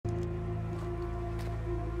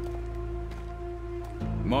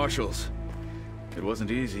Marshals. It wasn't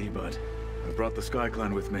easy, but I brought the Sky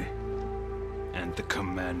Clan with me. And the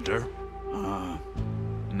commander?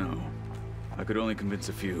 No. I could only convince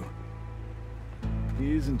a few.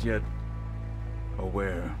 He isn't yet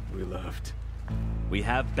aware we left. We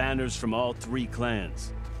have banners from all 3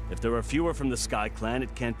 clans. If there are fewer from the Sky Clan,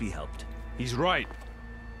 it can't be helped. He's right.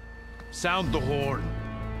 Sound the horn.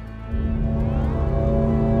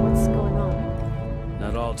 What's going on?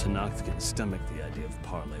 Not all Tenakth can stomach the idea of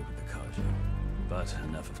parley with the Karja. But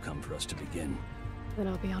enough have come for us to begin. Then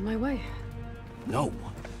I'll be on my way. No!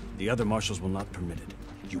 The other marshals will not permit it.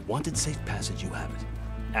 You wanted safe passage, you have it.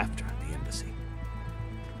 After the embassy.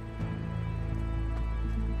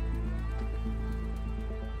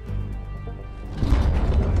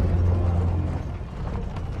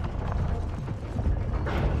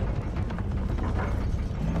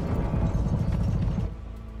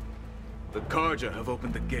 The Karja have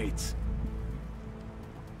opened the gates.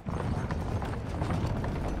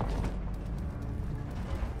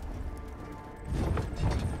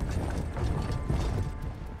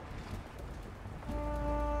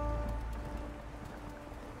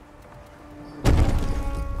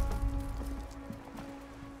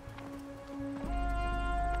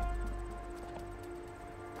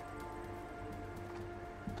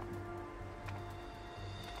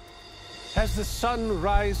 As the sun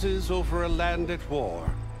rises over a land at war,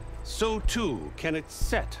 so too can it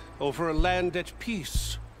set over a land at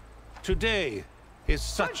peace. Today is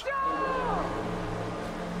such...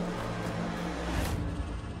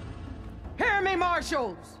 Hear me,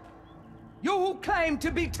 marshals! You who claim to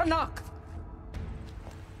be Tenakth!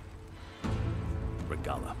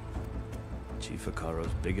 Regala. Chief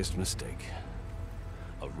Akaro's biggest mistake.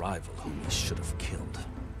 A rival whom he should have killed.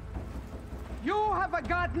 You have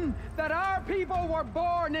forgotten that our people were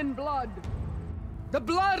born in blood. The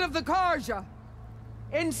blood of the Karja.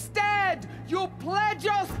 Instead, you pledge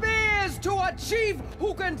your spears to a chief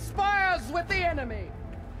who conspires with the enemy.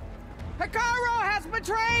 Akaro has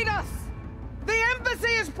betrayed us. The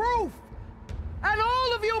embassy is proof. And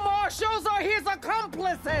all of you marshals are his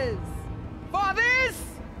accomplices. For this,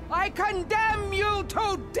 I condemn you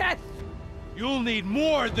to death. You'll need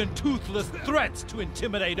more than toothless threats to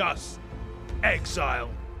intimidate us. Exile.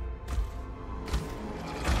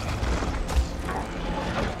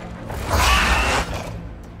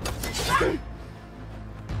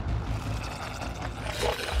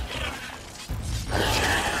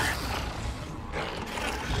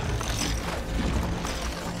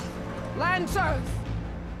 Lancers,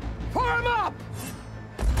 form up!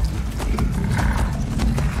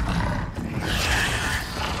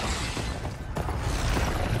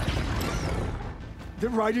 They're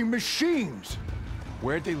riding machines!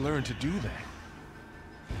 Where'd they learn to do that?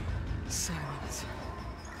 Silence.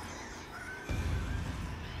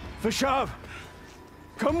 Vashav!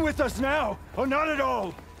 Come with us now, or not at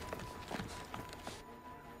all!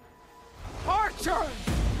 Archers!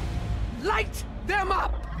 Light them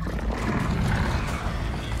up!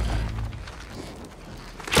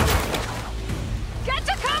 Get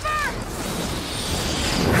to cover!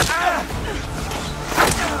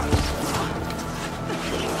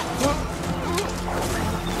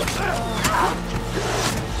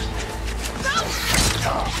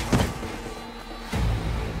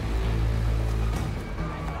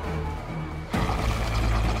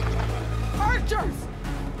 Archers!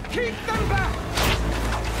 Keep them back!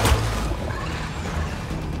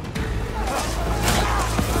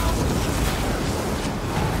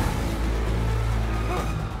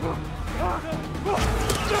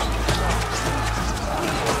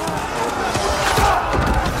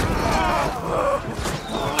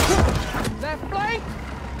 Left flank!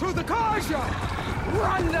 To the Karja!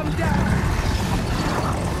 Run them down!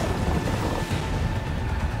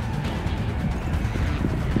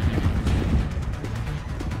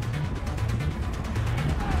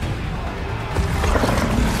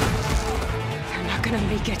 They're not gonna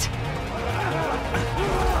make it.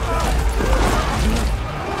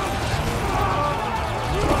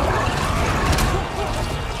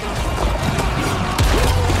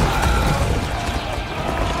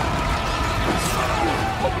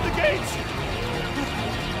 Open the gates!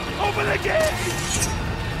 Open the gates!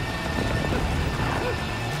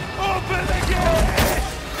 Open the gates!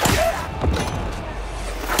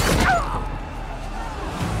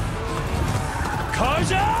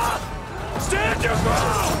 Karja! Stand your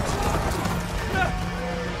ground!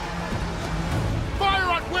 Fire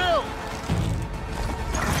at will!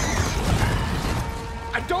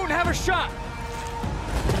 I don't have a shot!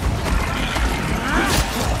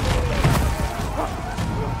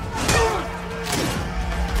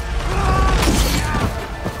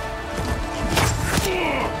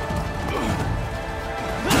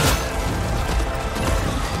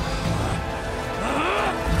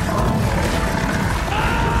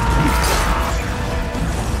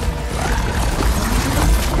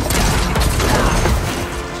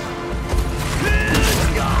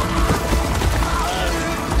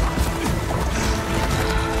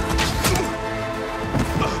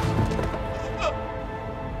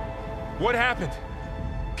 What happened?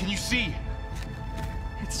 Can you see?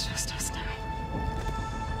 It's just us now.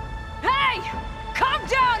 Hey! Come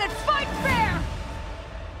down and fight fair!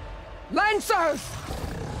 Lancers!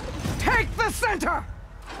 Take the center!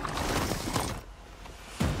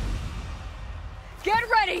 Get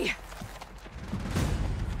ready!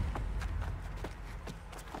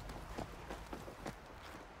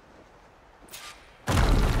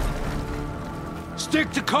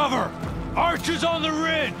 Stick to cover! Archers on the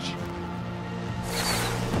ridge!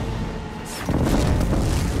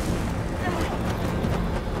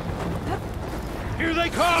 Here they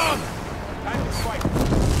come! Time to fight.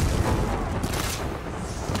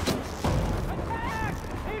 Attack!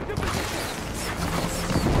 Into position!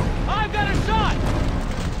 I've got a shot!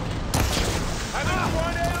 I'm in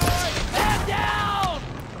one, Aloy! Man down!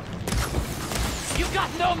 You've got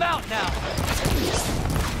no mount now!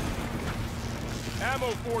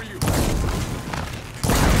 Ammo for you.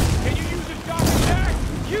 Can you use a shock attack?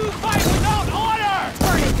 You fight without order!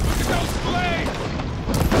 Burning! Don't slay!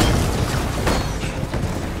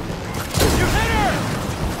 You hit her!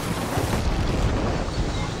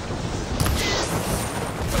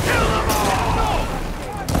 Kill them all!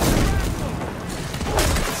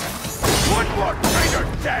 One more traitor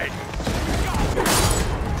dead!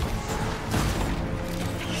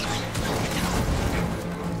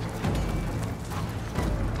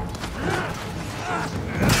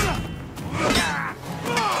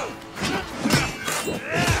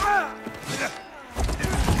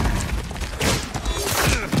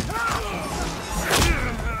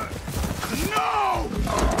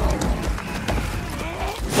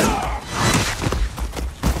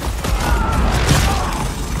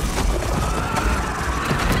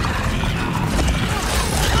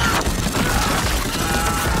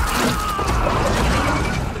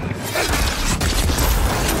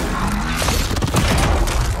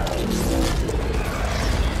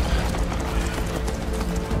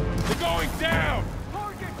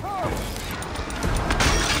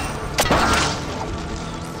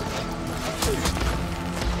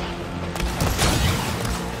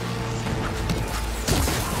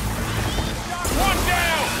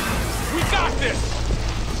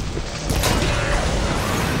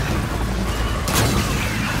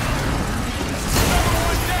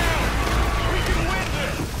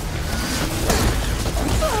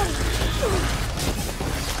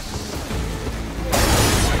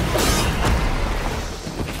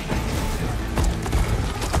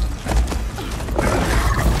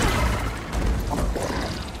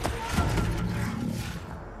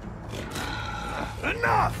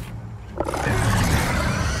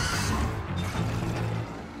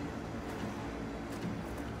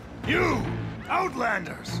 You!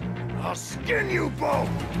 Outlanders! I'll skin you both!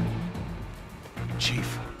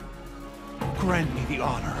 Chief, grant me the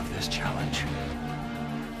honor of this challenge.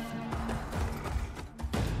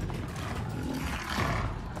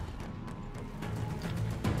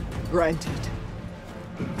 Granted.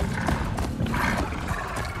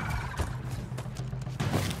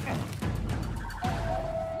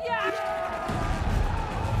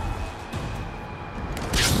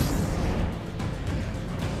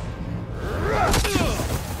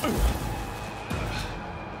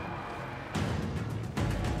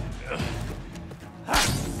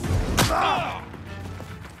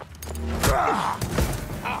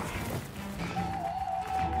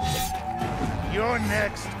 You're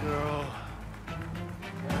next, girl.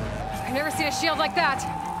 I've never seen a shield like that.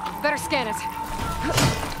 Better scan it.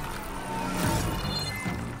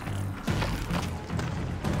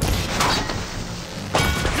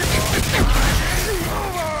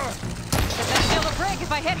 Get that shield will break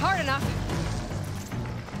if I hit hard enough.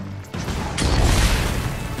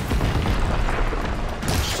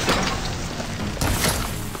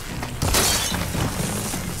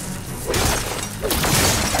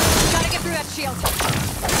 Gotta get through that shield.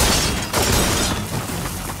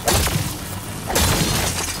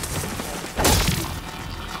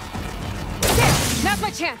 There! Now's my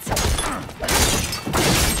chance!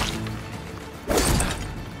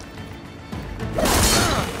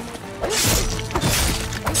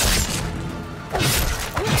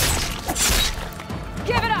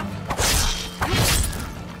 Give it up!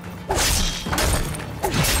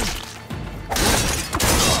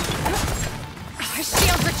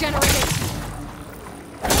 Shield regenerated!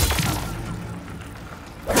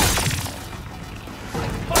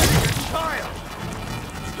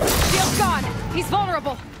 Shield's gone! He's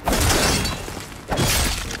vulnerable!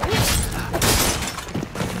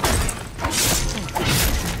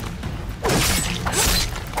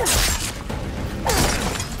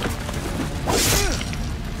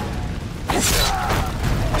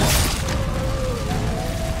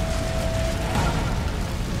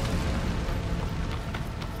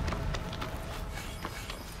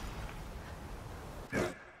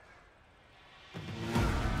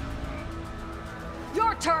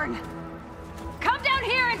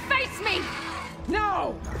 me!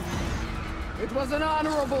 No! It was an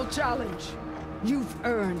honorable challenge. You've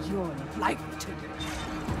earned your life today.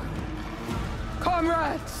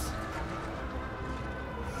 Comrades!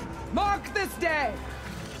 Mark this day!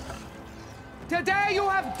 Today you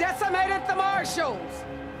have decimated the Marshals!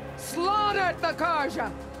 Slaughtered the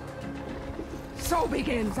Karja! So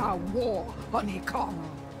begins our war on Hikaru.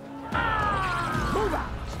 Move out!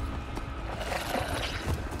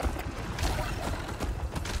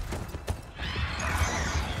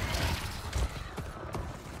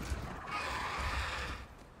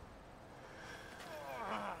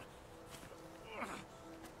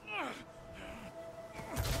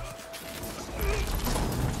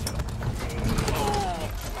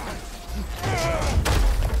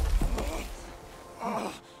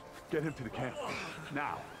 Get him to the camp.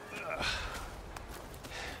 Now.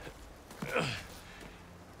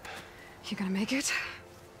 You gonna make it?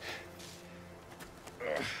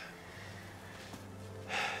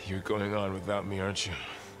 You're going on without me, aren't you?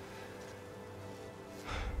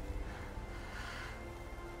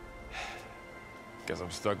 Guess I'm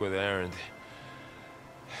stuck with Erend.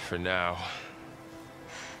 For now.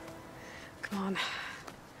 Come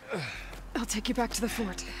on. I'll take you back to the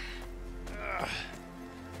fort.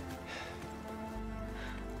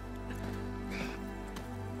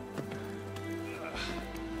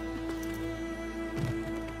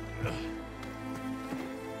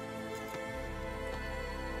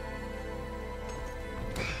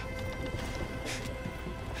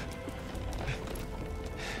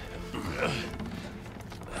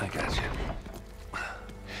 I got you.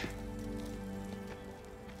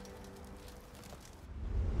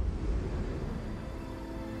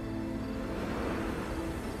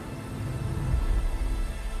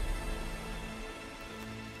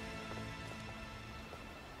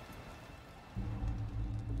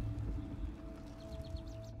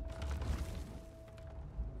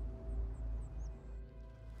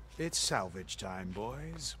 It's salvage time,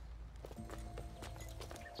 boys.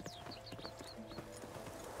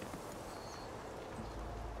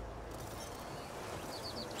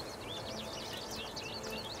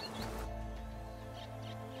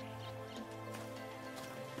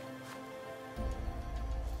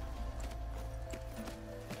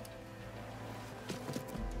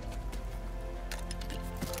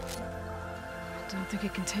 I don't think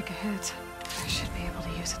it can take a hit. I should be able to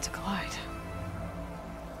use it to glide.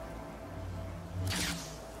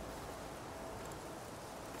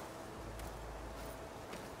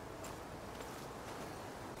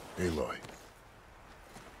 Aloy.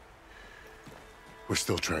 We're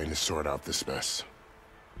still trying to sort out this mess.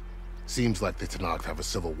 Seems like the Tenakth have a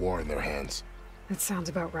civil war in their hands. That sounds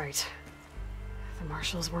about right. The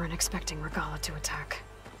Marshals weren't expecting Regalla to attack.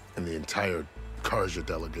 And the entire Karja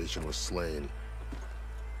delegation was slain.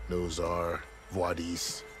 Nozar,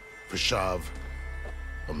 Vuadis, Vashav.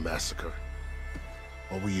 A massacre.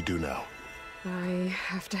 What will you do now? I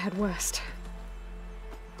have to head west.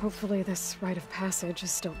 Hopefully this rite of passage is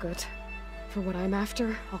still good. For what I'm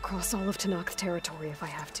after, I'll cross all of Tenakth territory if I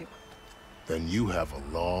have to. Then you have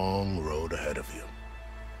a long road ahead of you.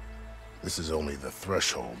 This is only the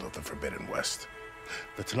threshold of the Forbidden West.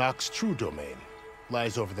 The Tenakth's true domain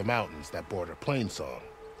lies over the mountains that border Plainsong,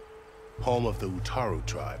 home of the Utaru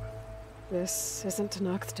tribe. This isn't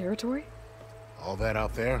Tenakth territory? All that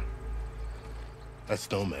out there? That's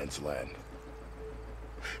no man's land.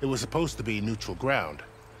 It was supposed to be neutral ground,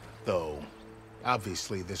 though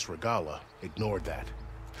obviously this Regalla ignored that.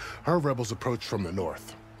 Her rebels approached from the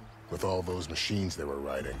north, with all those machines they were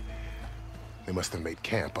riding. They must have made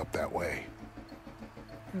camp up that way.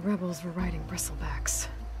 The rebels were riding bristlebacks.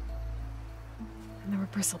 And there were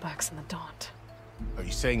bristlebacks in the Daunt. Are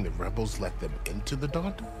you saying the rebels let them into the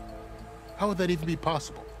Daunt? How would that even be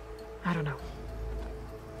possible? I don't know.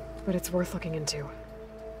 But it's worth looking into.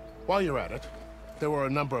 While you're at it, there were a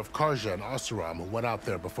number of Karja and Oseram who went out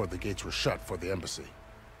there before the gates were shut for the embassy.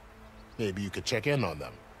 Maybe you could check in on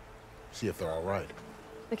them. See if they're all right.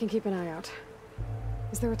 I can keep an eye out.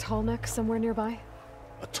 Is there a tall neck somewhere nearby?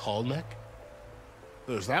 A tall neck?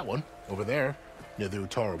 There's that one, over there, near the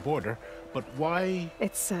Utaru border. But why?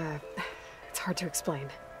 It's hard to explain.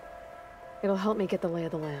 It'll help me get the lay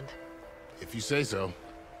of the land. If you say so.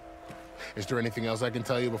 Is there anything else I can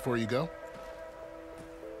tell you before you go?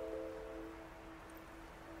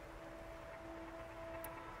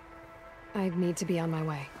 I need to be on my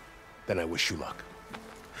way. Then I wish you luck.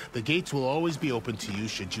 The gates will always be open to you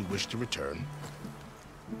should you wish to return.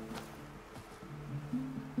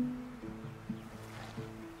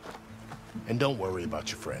 And don't worry about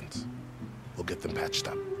your friends. We'll get them patched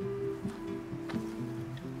up.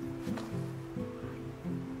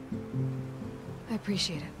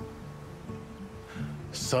 appreciate it.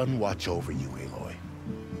 Sun watch over you, Aloy.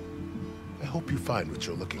 I hope you find what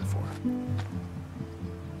you're looking for.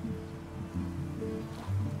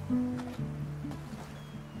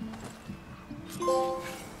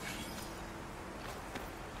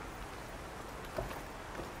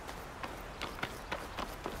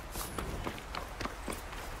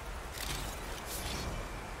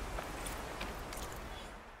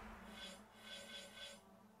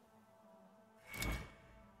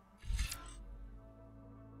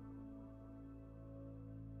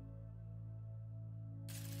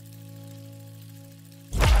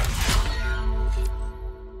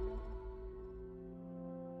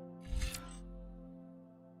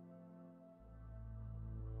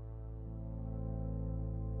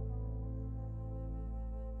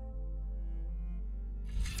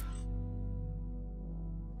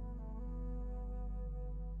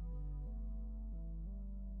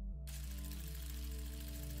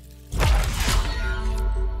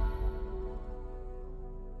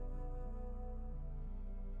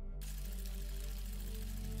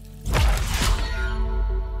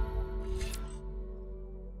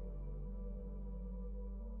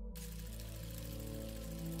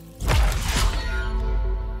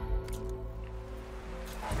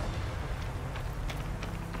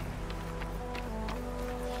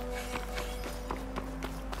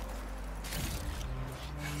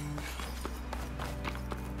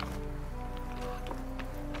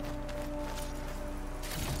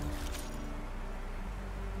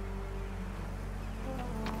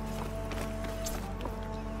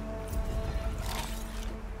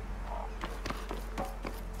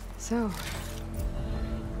 So,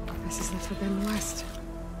 this is the Forbidden West.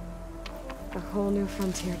 A whole new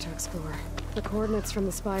frontier to explore. The coordinates from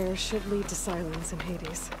the spires should lead to Silence and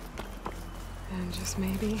Hades. And just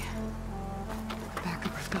maybe,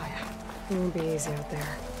 backup with Gaia. It won't be easy out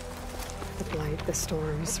there. The Blight, the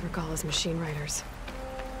Storms, Regalla's machine riders.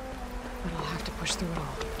 But I'll have to push through it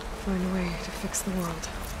all. Find a way to fix the world.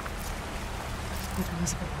 Like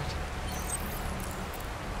Elizabeth would.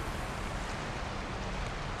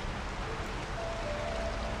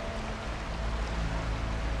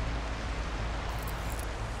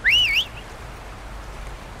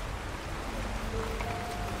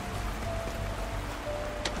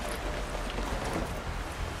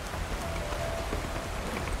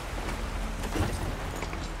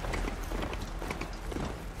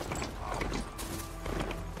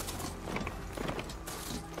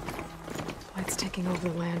 Taking over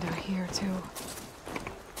the land out here, too.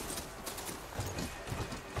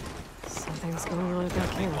 Something's going on at that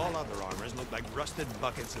camp. All other armors look like rusted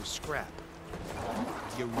buckets of scrap.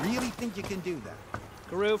 You really think you can do that?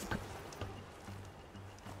 Garoof.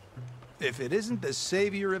 If it isn't the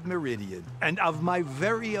savior of Meridian, and of my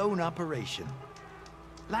very own operation.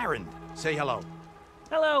 Laren, say hello.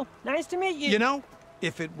 Hello, nice to meet you. You know,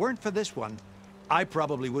 if it weren't for this one, I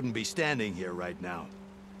probably wouldn't be standing here right now.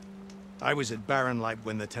 I was at Barren Light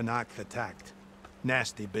when the Tenakth attacked.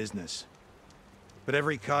 Nasty business. But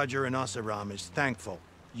every codger in Oseram is thankful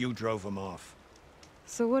you drove them off.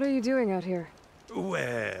 So what are you doing out here?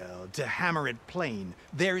 Well, to hammer it plain,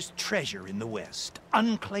 there's treasure in the West.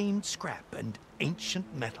 Unclaimed scrap and ancient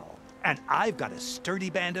metal. And I've got a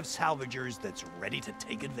sturdy band of salvagers that's ready to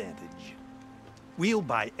take advantage. We'll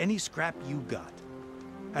buy any scrap you got.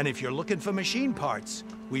 And if you're looking for machine parts,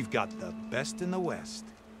 we've got the best in the West.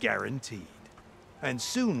 Guaranteed. And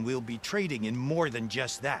soon we'll be trading in more than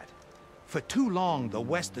just that. For too long, the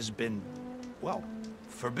West has been, well,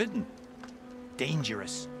 forbidden.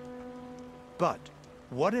 Dangerous. But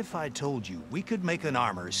what if I told you we could make an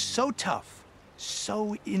armor so tough,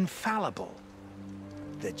 so infallible,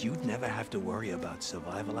 that you'd never have to worry about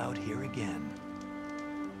survival out here again?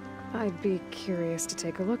 I'd be curious to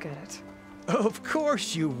take a look at it. Of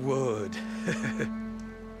course you would.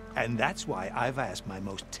 And that's why I've asked my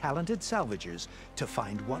most talented salvagers to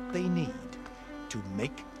find what they need to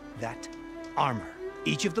make that armor.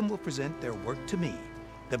 Each of them will present their work to me.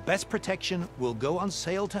 The best protection will go on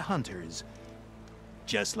sale to hunters,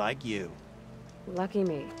 just like you. Lucky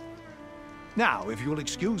me. Now, if you'll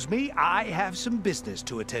excuse me, I have some business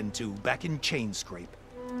to attend to back in Chainscrape.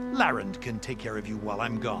 Laren can take care of you while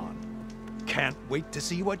I'm gone. Can't wait to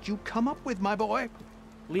see what you come up with, my boy.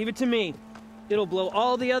 Leave it to me. It'll blow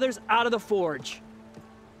all the others out of the forge.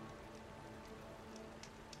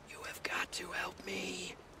 You have got to help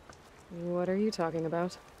me. What are you talking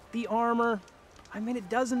about? The armor. I made a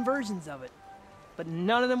dozen versions of it, but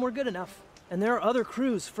none of them were good enough. And there are other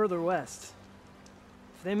crews further west.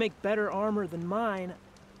 If they make better armor than mine,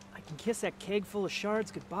 I can kiss that keg full of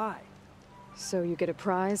shards goodbye. So you get a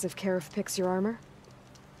prize if Karif picks your armor?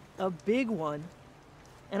 a big one.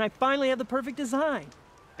 And I finally have the perfect design.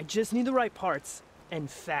 I just need the right parts, and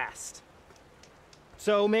fast.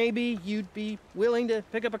 So maybe you'd be willing to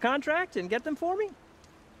pick up a contract and get them for me?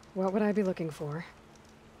 What would I be looking for?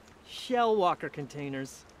 Shell walker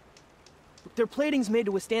containers. Their plating's made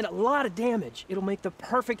to withstand a lot of damage. It'll make the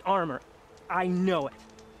perfect armor. I know it.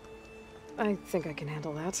 I think I can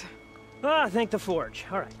handle that. Ah, thank the Forge.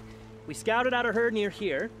 All right. We scouted out a herd near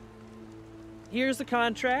here. Here's the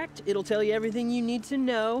contract. It'll tell you everything you need to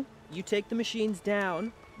know. You take the machines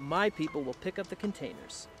down. My people will pick up the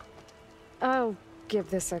containers. I'll give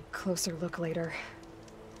this a closer look later.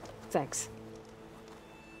 Thanks.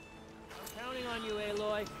 I'm counting on you,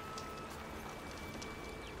 Aloy.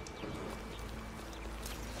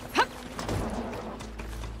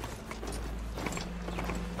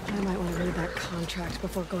 I might want to read that contract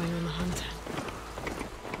before going on the hunt.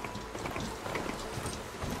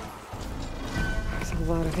 There's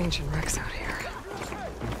a lot of ancient wrecks out here.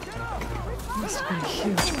 Must have been a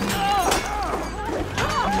huge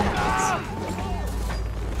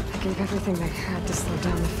They gave everything they had to slow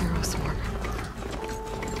down the Pharaoh swarm.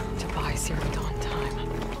 To buy Zero Dawn time.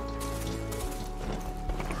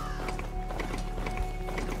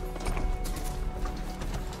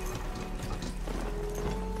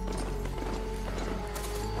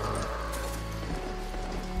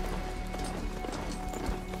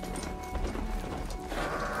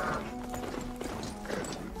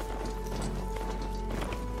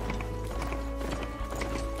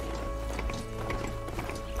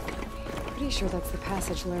 Pretty sure that's the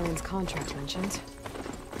passage Laren's contract mentioned.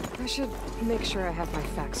 I should make sure I have my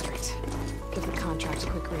facts straight. Give the contract a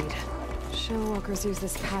quick read. Shellwalkers use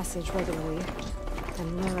this passage regularly,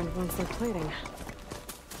 and Laren wants their plating.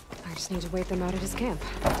 I just need to wait them out at his camp.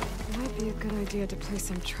 Might be a good idea to place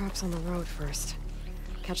some traps on the road first.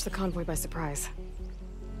 Catch the convoy by surprise.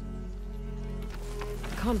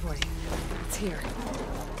 The convoy. It's here.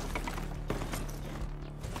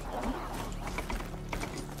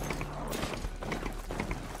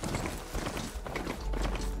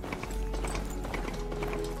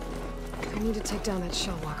 I need to take down that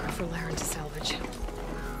shellwalker for Laren to salvage.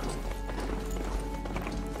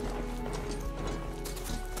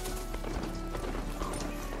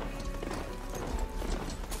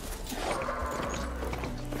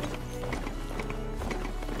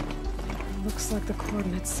 Looks like the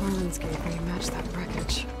coordinates Silence gave me match that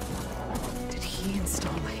wreckage. Did he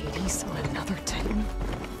install Hades on another Titan?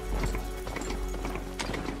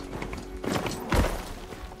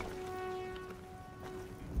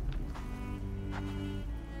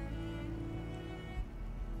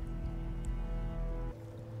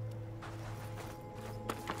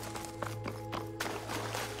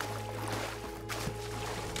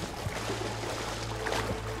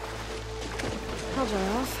 I'll dry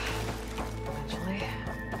off, eventually.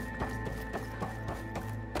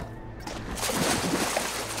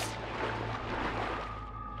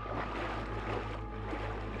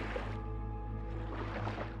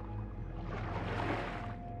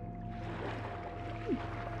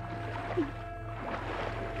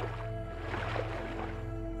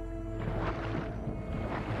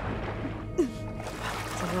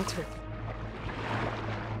 So that's it.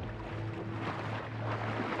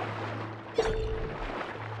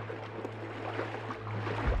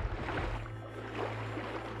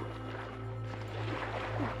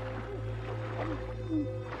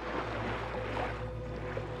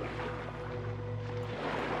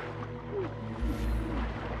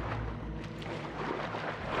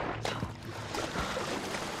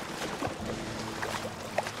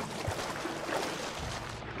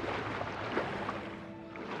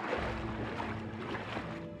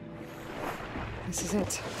 This is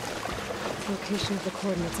it. Location of the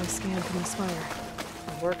coordinates I scanned from the spire.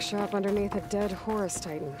 A workshop underneath a dead Horus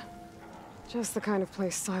Titan. Just the kind of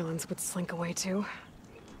place Silence would slink away to.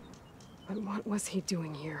 But what was he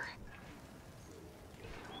doing here?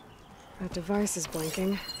 That device is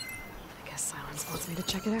blinking. I guess Silence wants me to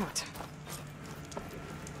check it out.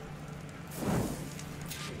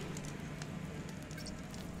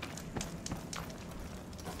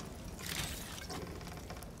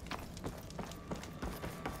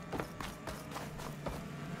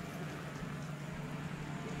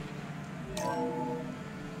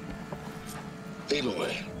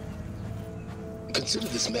 Aloy, consider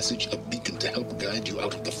this message a beacon to help guide you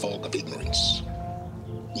out of the fog of ignorance.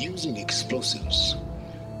 Using explosives,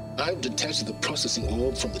 I've detached the processing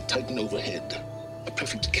orb from the Titan overhead, a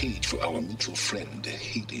perfect cage for our mutual friend,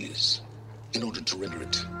 Hades, in order to render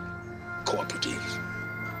it cooperative.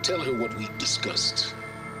 Tell her what we discussed,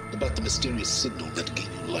 about the mysterious signal that gave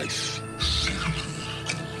you life. Signal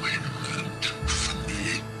only meant for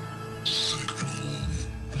me. Signal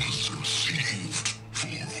was received for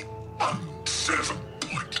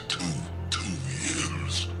 7.22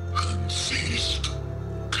 years and ceased.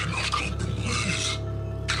 Cannot compromise.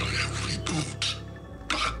 Can reboot.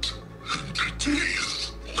 But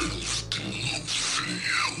entities will still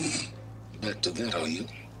fail. Back to that, are you?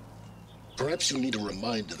 Perhaps you need a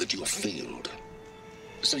reminder that you have failed.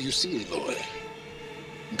 So you see, Aloy,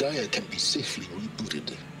 Gaia can be safely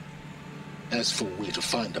rebooted. As for where to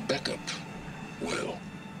find a backup, well,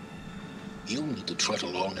 you'll need to trot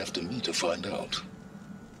along after me to find out.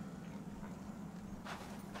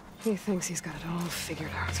 He thinks he's got it all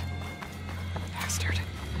figured out. Bastard.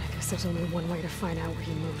 I guess there's only one way to find out where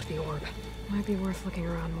he moved the orb. Might be worth looking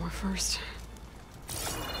around more first.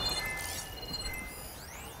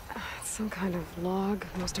 Some kind of log,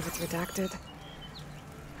 most of it's redacted.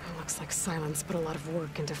 Looks like Silence put a lot of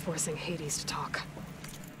work into forcing Hades to talk.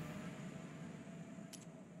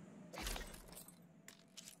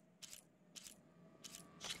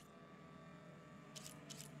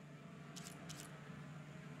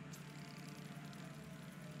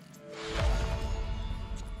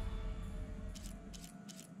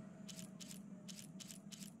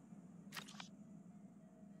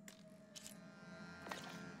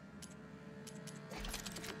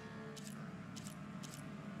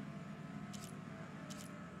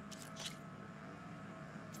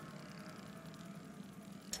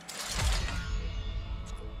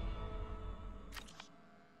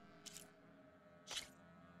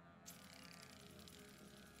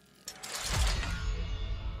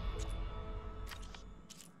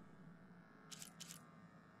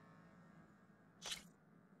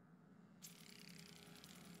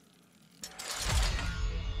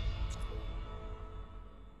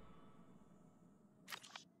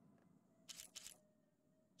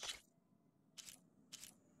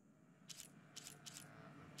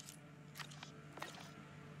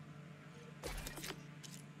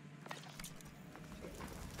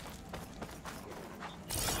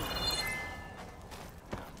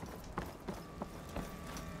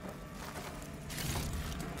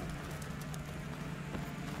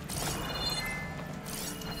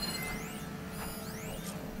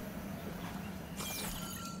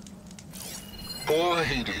 Poor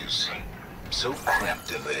Hades. So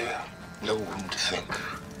cramped in there. No room to think.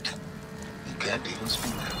 You can't even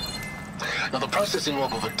speak. Now the processing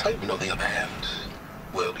log of a Titan, on the other hand,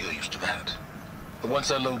 well, you're used to that. But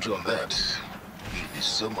once I load you on that, you'll be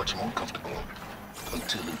so much more comfortable.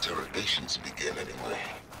 Until interrogations begin, anyway.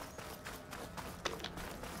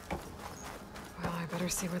 Well, I better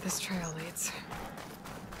see where this trail leads.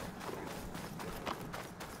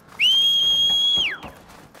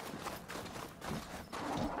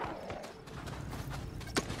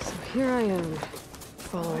 Here I am,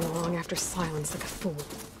 following along after Silence like a fool.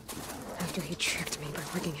 After he tricked me by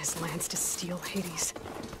rigging his lance to steal Hades.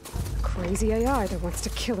 A crazy AI that wants to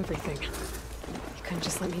kill everything. He couldn't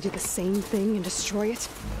just let me do the same thing and destroy it?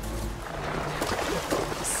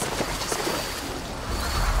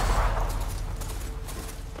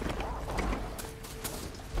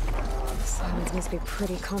 Silence must be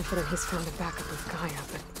pretty confident he's found a backup with Gaia,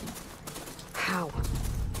 but how?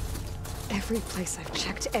 Every place I've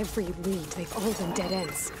checked, every lead, they've all been dead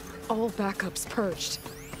ends. All backups purged.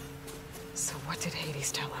 So what did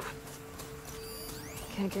Hades tell him?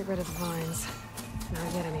 Can't get rid of the vines.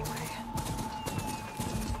 Not yet, anyway.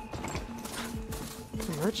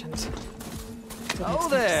 A merchant. Oh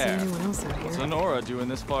there! See anyone else out here. What's Honora doing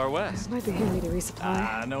this far west? Might be handy to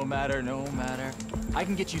resupply. No matter, no matter. I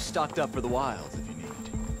can get you stocked up for the wilds if you need.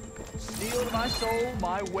 Steel to my soul,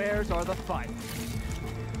 my wares are the finest.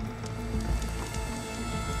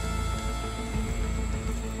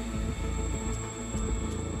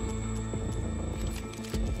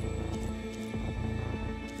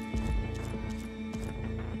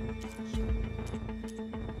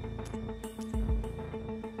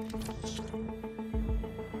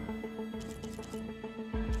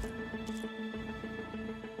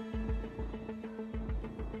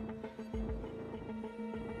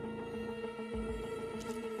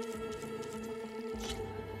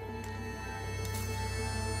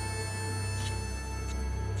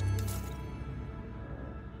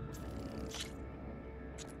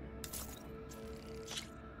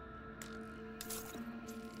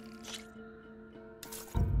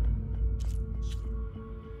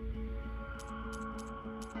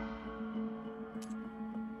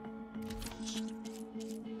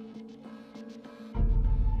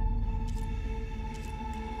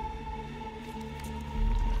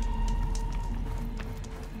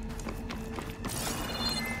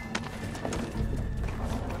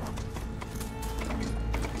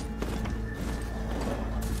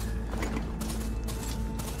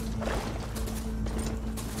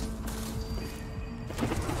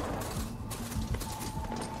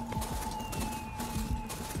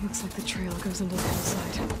 Looks like the trail goes into the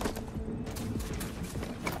hillside.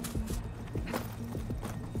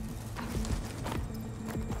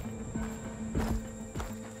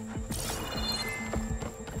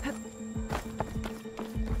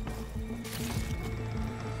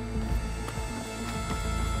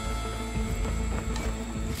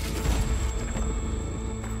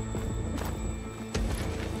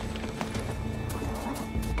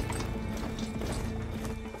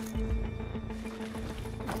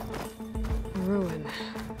 Ruin.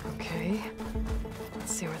 Okay.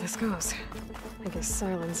 Let's see where this goes. I guess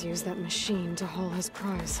Silence used that machine to haul his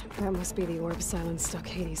prize. That must be the orb Silence stuck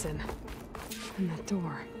Hades in. And that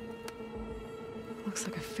door. Looks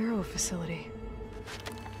like a Pharaoh facility.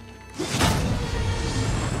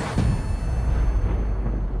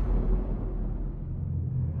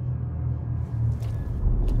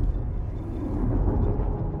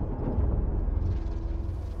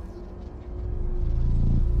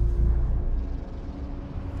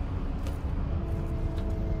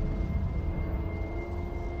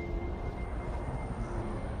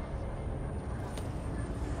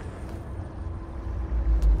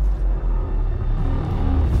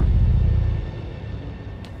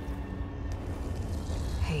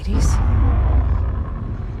 Hades?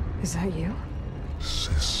 Is that you?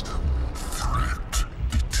 System threat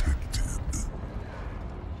detected.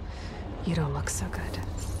 You don't look so good.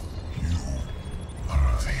 You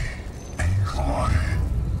are the Aloy.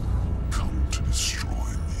 Come to destroy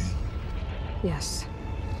me. Yes.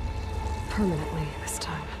 Permanently this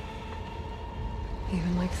time.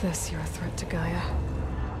 Even like this, you're a threat to Gaia.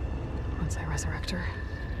 Once I resurrect her.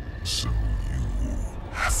 So you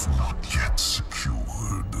have not yet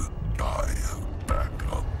secured Gaia back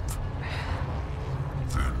up.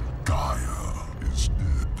 Then Gaia is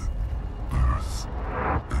dead. Earth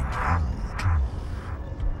and you,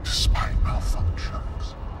 despite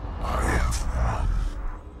malfunctions, I have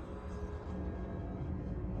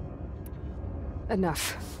won.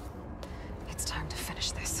 Enough. It's time to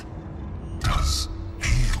finish this. Does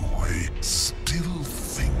Aloy still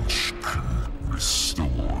think she can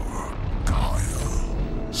restore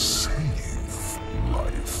Gaia? Save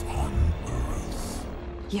life on Earth?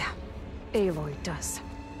 Yeah, Aloy does.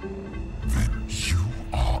 Then you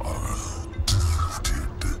are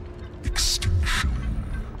deluded. Extinction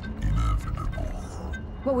inevitable.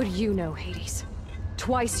 What would you know, Hades?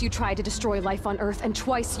 Twice you tried to destroy life on Earth, and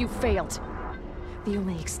twice you failed. The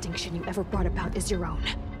only extinction you ever brought about is your own.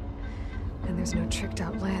 And there's no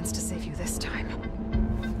tricked-out lands to save you this time.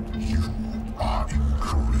 You are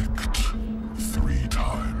incorrect. 3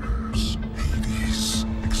 times. Hades,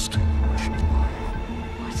 extinction.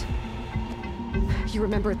 What? You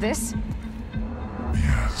remember this?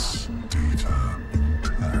 Yes, data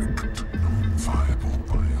intact. Non-viable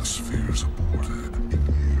biospheres aborted in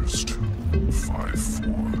years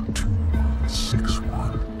 254,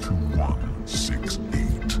 2161,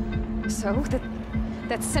 2168. So,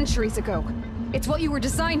 that's centuries ago. It's what you were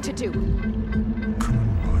designed to do.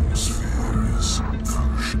 Biosphere is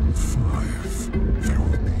version 5. There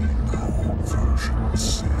will be no version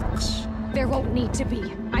 6. There won't need to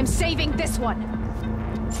be. I'm saving this one.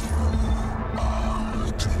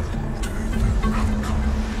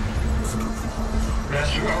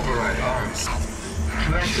 Master override armed.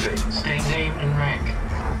 To activate, state name and rank.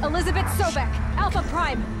 Elizabeth Sobek, Alpha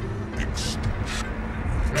Prime.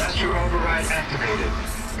 Master override activated.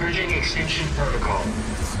 Purging extinction protocol.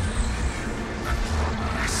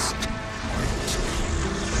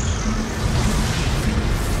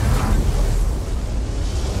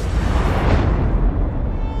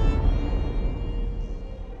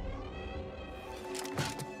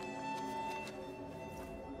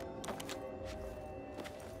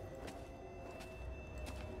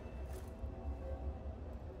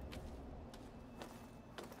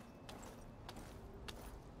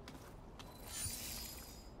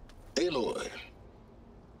 Aloy,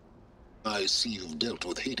 I see you've dealt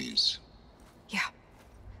with Hades. Yeah.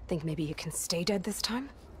 Think maybe you can stay dead this time?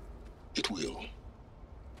 It will.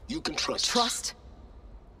 You can trust. Trust?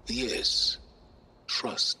 Yes.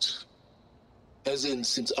 Trust. As in,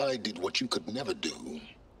 since I did what you could never do,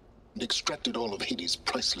 and extracted all of Hades'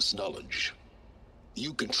 priceless knowledge,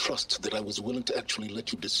 you can trust that I was willing to actually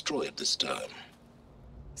let you destroy it this time.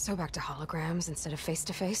 So back to holograms instead of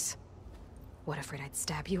face-to-face? What, afraid I'd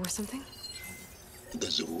stab you or something?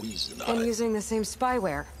 There's a reason And using the same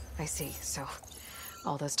spyware. I see, so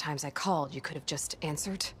all those times I called, you could have just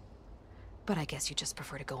answered? But I guess you just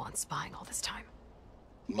prefer to go on spying all this time.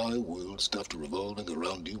 My world stopped revolving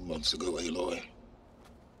around you months ago, Aloy.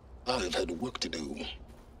 I've had work to do.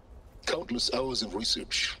 Countless hours of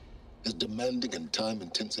research. As demanding and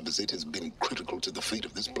time-intensive as it has been critical to the fate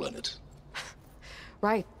of this planet.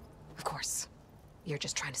 Right. Of course. You're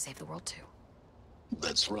just trying to save the world, too.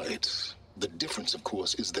 That's right. The difference, of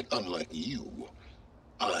course, is that unlike you,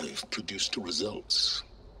 I've produced results.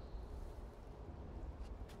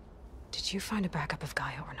 Did you find a backup of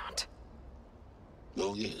Gaia or not?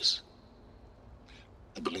 Oh, yes.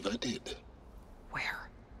 I believe I did. Where?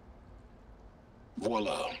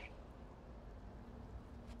 Voila.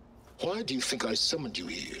 Why do you think I summoned you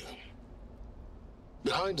here?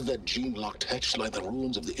 Behind that gene-locked hatch lie the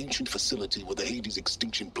ruins of the ancient facility where the Hades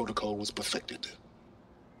extinction protocol was perfected.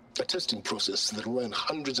 A testing process that ran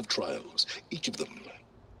hundreds of trials, each of them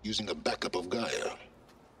using a backup of Gaia.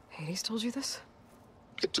 Hades told you this?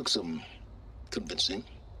 It took some convincing,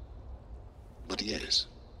 but yes.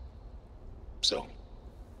 So,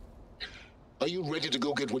 are you ready to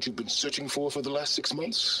go get what you've been searching for the last 6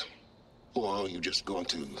 months? Or are you just going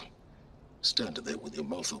to stand there with your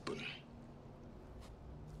mouth open?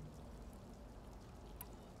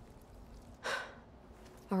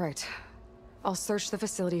 All right. I'll search the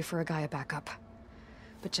facility for a Gaia backup.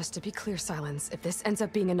 But just to be clear, Silence, if this ends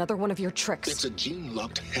up being another one of your tricks... It's a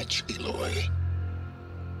gene-locked hatch, Aloy.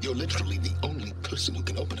 You're literally the only person who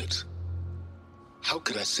can open it. How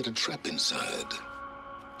could I set a trap inside?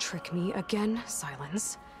 Trick me again,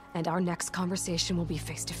 Silence, and our next conversation will be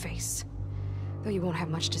face-to-face. Though you won't have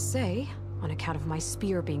much to say, on account of my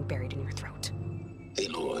spear being buried in your throat.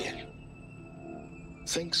 Aloy,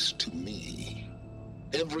 thanks to me,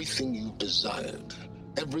 everything you've desired,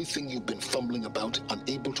 everything you've been fumbling about,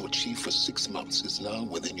 unable to achieve for 6 months, is now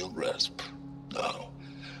within your grasp. Now,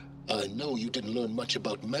 I know you didn't learn much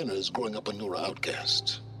about manners growing up a Nora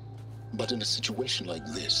outcast. But in a situation like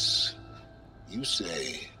this, you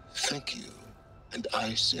say, thank you, and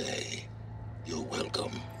I say, you're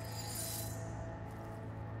welcome.